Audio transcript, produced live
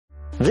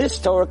This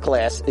Torah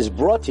class is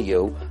brought to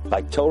you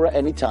by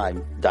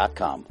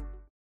TorahAnytime.com.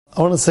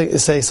 I want to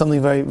say something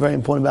very, very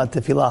important about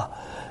Tefillah.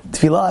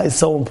 Tefillah is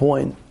so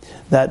important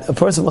that a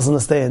person must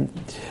understand.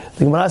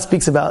 The Gemara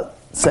speaks about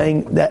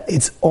saying that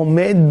it's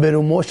Omed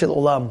Berumo Shel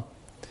Olam,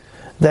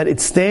 that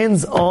it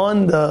stands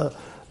on the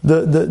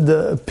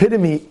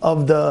epitome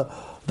of the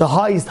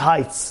highest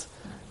heights.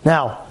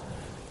 Now,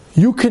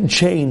 you can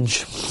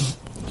change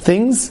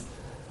things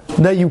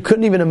that you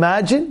couldn't even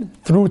imagine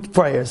through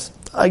prayers.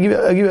 I'll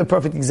give you a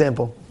perfect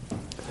example.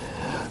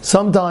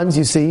 Sometimes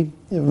you see,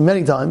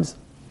 many times,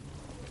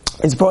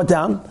 it's brought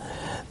down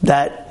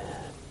that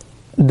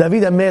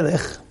David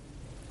HaMelech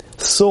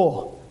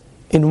saw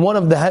in one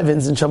of the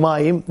heavens in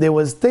Shamayim, there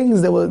was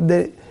things that were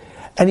there,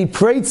 and he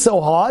prayed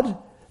so hard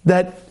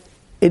that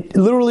it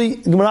literally,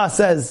 Gemara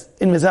says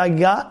in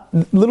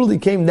Mizrach, literally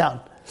came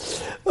down.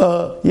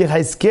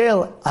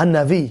 Yechezkel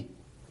HaNavi,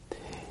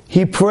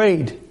 he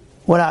prayed.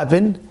 What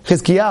happened?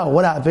 Chizkiyahu,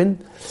 what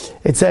happened?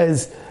 It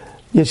says,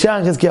 Yeshua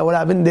and Chizkiyahu, what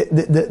happened?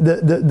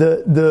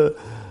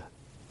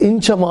 In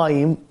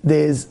Shamayim,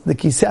 there's the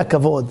Kisei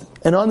HaKavod,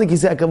 and on the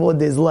Kisei HaKavod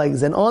there's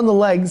legs, and on the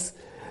legs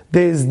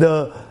there's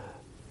the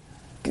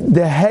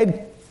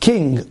head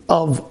king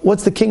of,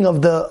 what's the king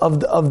of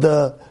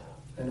the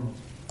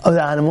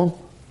animal?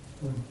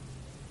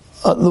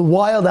 The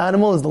wild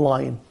animal is the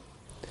lion.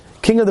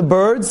 King of the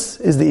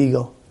birds is the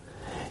eagle.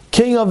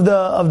 King of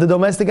the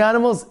domestic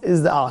animals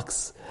is the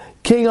ox.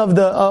 King of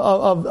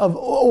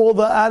all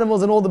the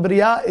animals and all the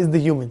B'riyah is the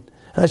human.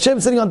 And Hashem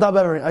sitting on top of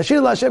everything.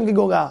 Ashir Hashem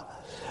Kigoga.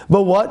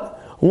 But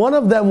what? One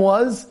of them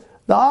was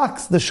the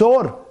ox, the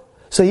shor.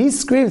 So he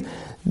screams,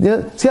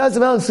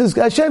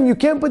 Hashem, you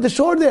can't put the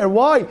shor there.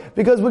 Why?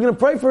 Because we're going to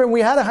pray for him.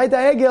 We had a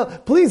Hayta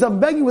Egel. Please,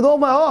 I'm begging with all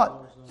my heart.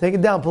 Take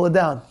it down, pull it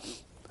down.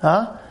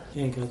 Huh?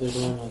 We can't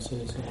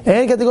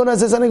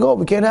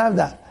have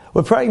that.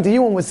 We're praying to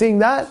you when we're seeing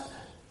that.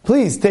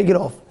 Please, take it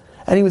off.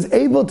 And he was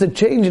able to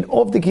change it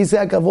off the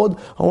Kisei HaKavod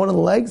on one of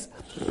the legs.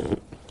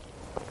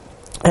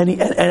 And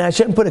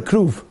Hashem put a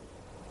kruv.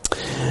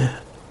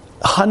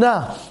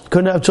 Hannah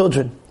couldn't have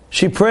children.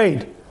 She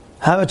prayed,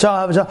 have a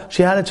child.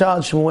 She had a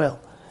child, Shmuel.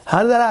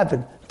 How did that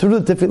happen?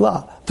 Through the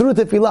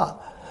Tefillah.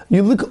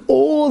 You look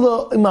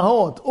all the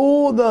imahot,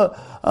 all no,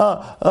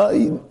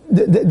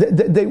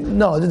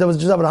 that was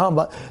just Abraham,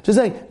 but just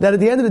saying that at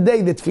the end of the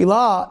day, the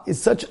Tefillah is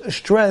such a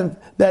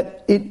strength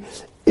that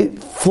it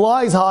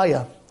flies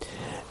higher.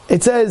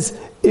 It says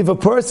if a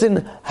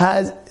person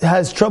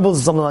has troubles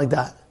or something like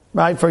that,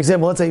 right? For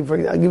example, let's say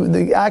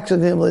the actual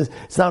example is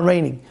it's not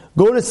raining.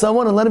 Go to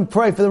someone and let him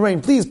pray for the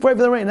rain. Please pray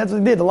for the rain. That's what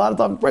he did a lot of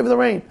times. Pray for the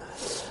rain,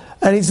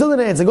 and he still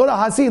didn't answer. Go to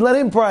Hasid, let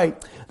him pray.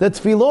 The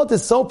tefillot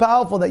is so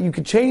powerful that you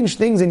could change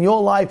things in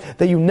your life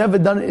that you've never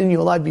done in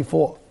your life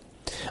before.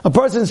 A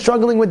person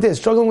struggling with this,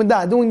 struggling with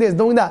that, doing this,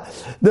 doing that.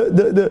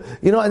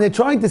 And they're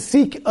trying to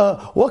seek,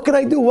 what can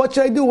I do? What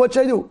should I do? What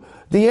should I do?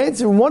 The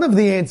answer, one of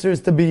the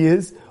answers,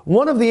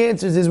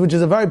 which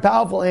is a very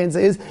powerful answer,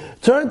 is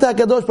turn to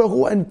HaKadosh Baruch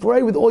Hu and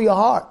pray with all your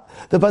heart.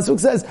 The pasuk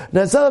says,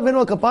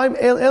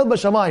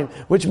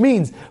 which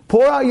means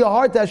pour out your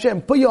heart to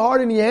Hashem, put your heart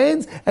in your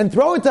hands and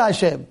throw it to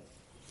Hashem.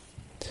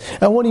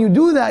 And when you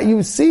do that,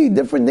 you see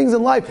different things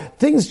in life.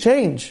 Things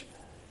change.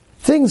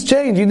 Things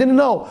change. You didn't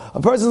know.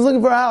 A person's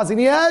looking for a house and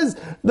he has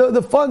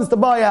the funds to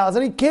buy a house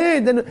and he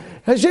can't. And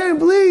Hashem,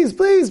 please.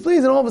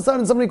 And all of a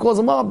sudden somebody calls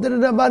him up.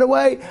 By the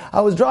way,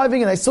 I was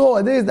driving and I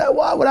saw this, that.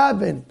 What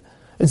happened?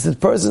 It's the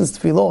person's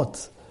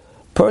tefillot.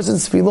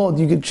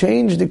 You could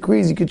change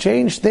decrees. You could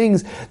change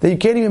things that you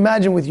can't even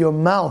imagine with your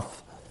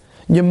mouth.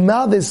 Your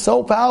mouth is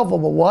so powerful,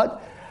 but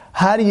what?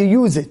 How do you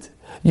use it?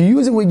 You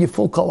use it with your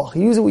full koach.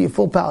 You use it with your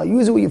full power. You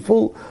use it with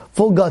your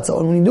full guts.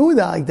 And when you do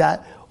that like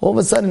that, all of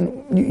a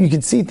sudden you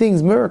can see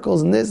things,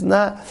 miracles and this and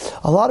that.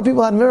 A lot of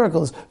people had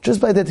miracles just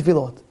by the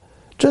tefillot.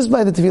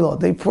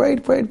 They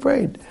prayed.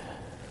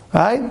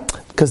 Right?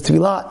 Because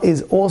tefillah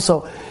is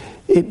also,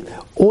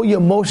 all your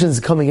emotions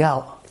coming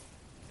out.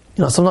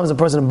 Sometimes a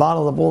person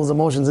bottles up all his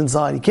emotions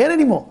inside. He can't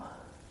anymore.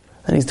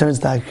 And he turns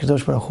to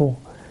HaKadosh Baruch Hu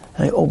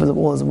and he opens up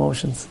all his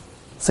emotions.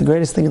 It's the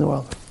greatest thing in the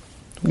world.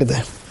 Good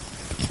day.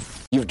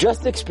 You've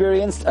just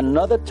experienced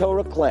another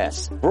Torah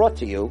class brought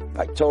to you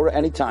by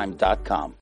TorahAnytime.com.